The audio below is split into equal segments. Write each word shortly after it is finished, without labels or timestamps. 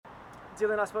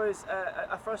Dylan, I suppose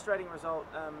a frustrating result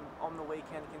on the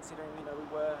weekend, considering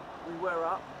we were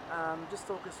up. Just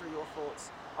talk us through your thoughts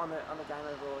on the game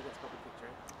overall against Public Victory.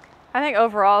 I think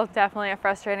overall, definitely a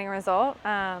frustrating result.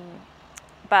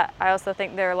 But I also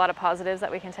think there are a lot of positives that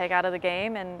we can take out of the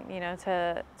game, and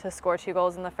to score 2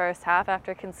 goals in the first half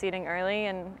after conceding early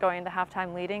and going into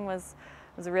halftime leading was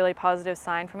a really positive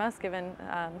sign from us, given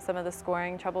some of the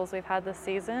scoring troubles we've had this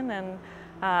season. And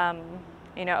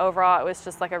overall, it was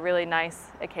just like a really nice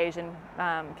occasion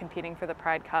competing for the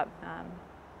Pride Cup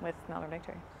with Melbourne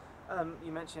Victory.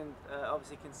 You mentioned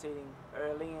obviously conceding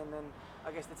early, and then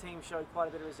I guess the team showed quite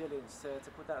a bit of resilience to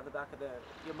put that at the back of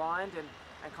your mind and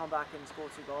come back and score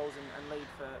 2 goals and lead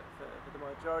for the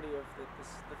majority of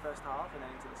the first half and then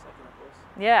into the second, of course.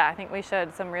 Yeah, I think we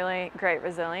showed some really great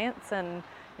resilience, and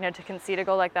to concede a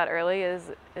goal like that early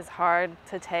is hard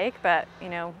to take, but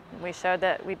we showed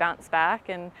that we bounced back,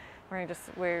 and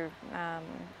we're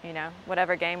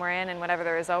whatever game we're in and whatever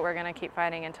the result, we're going to keep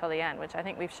fighting until the end, which I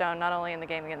think we've shown not only in the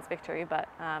game against Victory but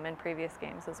in previous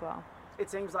games as well. It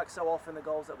seems like so often the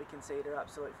goals that we concede are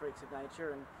absolute freaks of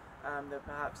nature, and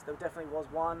there definitely was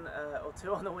 1 or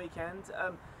 2 on the weekend.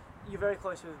 You're very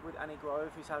close with Annie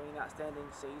Grove, who's having an outstanding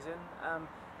season.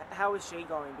 How is she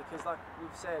going? Because like we've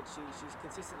said, she's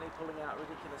consistently pulling out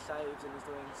ridiculous saves and is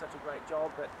doing such a great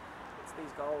job, but it's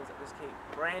these goals that just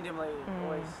keep randomly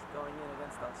always going in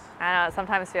against us. I know, it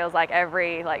sometimes feels like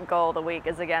every goal of the week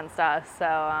is against us.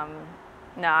 So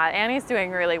no, Annie's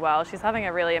doing really well. She's having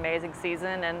a really amazing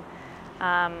season, and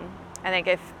I think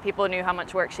if people knew how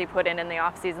much work she put in the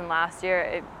off season last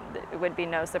year, it would be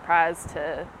no surprise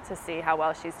to see how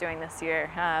well she's doing this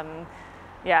year.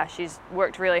 Yeah, she's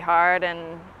worked really hard,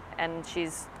 and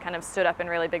she's kind of stood up in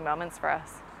really big moments for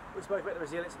us. We spoke about the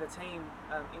resilience of the team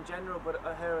in general, but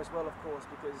her as well, of course,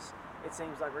 because it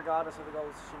seems like regardless of the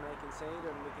goals she may concede,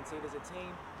 and we concede as a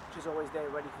team, she's always there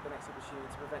ready for the next opportunity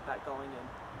to prevent that going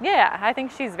in. Yeah, I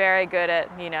think she's very good at,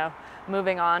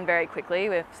 moving on very quickly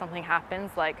if something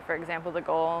happens, like, for example, the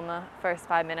goal in the first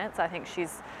 5 minutes. I think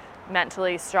she's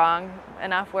mentally strong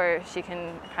enough where she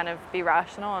can kind of be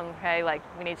rational and, okay,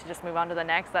 we need to just move on to the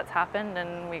next. That's happened,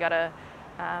 and we got to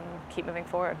keep moving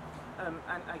forward. And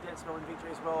against Melbourne Victory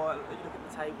as well, you look at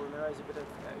the table and there is a bit of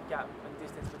gap and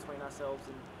distance between ourselves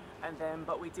and them,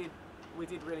 but we did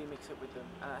really mix it with them.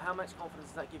 How much confidence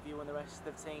does that give you and the rest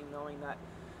of the team, knowing that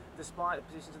despite the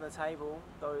positions on the table,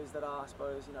 those that are, I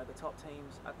suppose, the top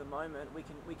teams at the moment,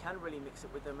 we can really mix it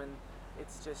with them, and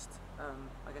it's just,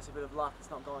 I guess, a bit of luck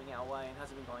it's not going our way and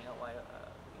hasn't been going our way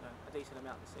a decent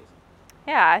amount this season.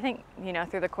 Yeah, I think,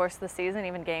 through the course of the season,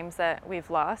 even games that we've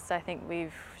lost, I think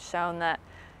we've shown that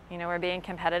we're being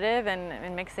competitive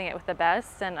and mixing it with the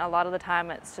best, and a lot of the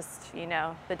time it's just,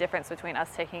 the difference between us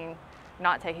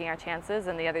not taking our chances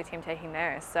and the other team taking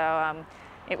theirs. So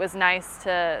it was nice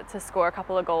to score a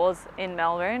couple of goals in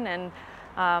Melbourne, and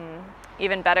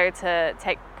even better to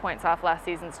take points off last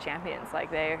season's champions.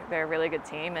 They're a really good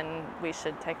team, and we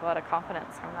should take a lot of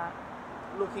confidence from that.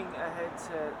 Looking ahead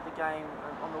to the game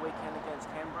on the weekend against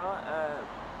Canberra,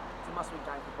 it's a must-win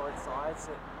game for both sides.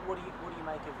 What do you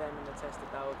make of them in the test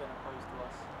that they were going to pose to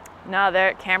us?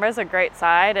 No, Canberra's a great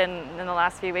side, and in the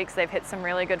last few weeks they've hit some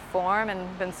really good form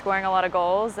and been scoring a lot of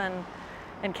goals, and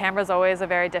Canberra's always a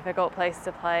very difficult place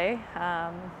to play.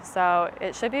 So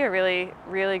it should be a really,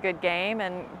 really good game,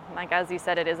 and as you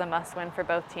said, it is a must-win for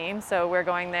both teams. So we're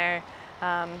going there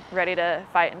ready to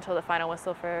fight until the final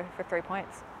whistle for 3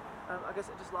 points. I guess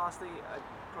just lastly, I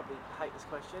probably hate this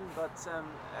question, but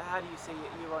how do you see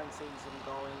your own season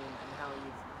going, and how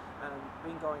you've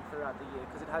been going throughout the year?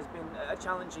 Because it has been a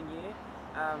challenging year.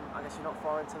 I guess you're not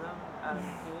foreign to them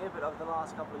here, but over the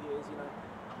last couple of years,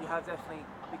 you have definitely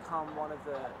become one of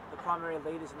the primary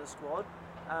leaders in the squad.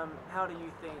 How do you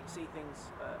see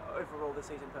things overall this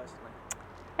season personally?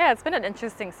 Yeah, it's been an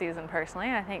interesting season personally.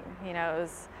 I think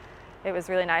it was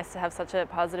really nice to have such a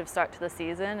positive start to the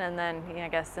season, and then I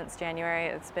guess since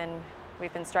January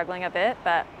we've been struggling a bit,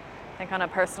 but I think on a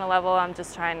personal level I'm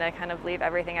just trying to kind of leave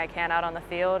everything I can out on the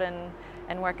field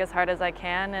and work as hard as I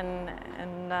can,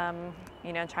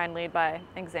 and try and lead by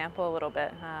example a little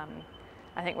bit.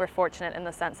 I think we're fortunate in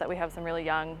the sense that we have some really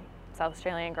young South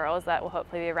Australian girls that will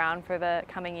hopefully be around for the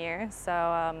coming years. So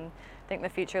I think the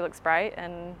future looks bright,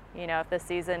 and if this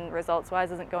season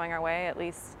results-wise isn't going our way, at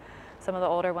least some of the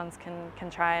older ones can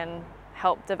try and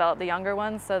help develop the younger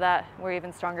ones so that we're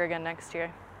even stronger again next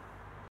year.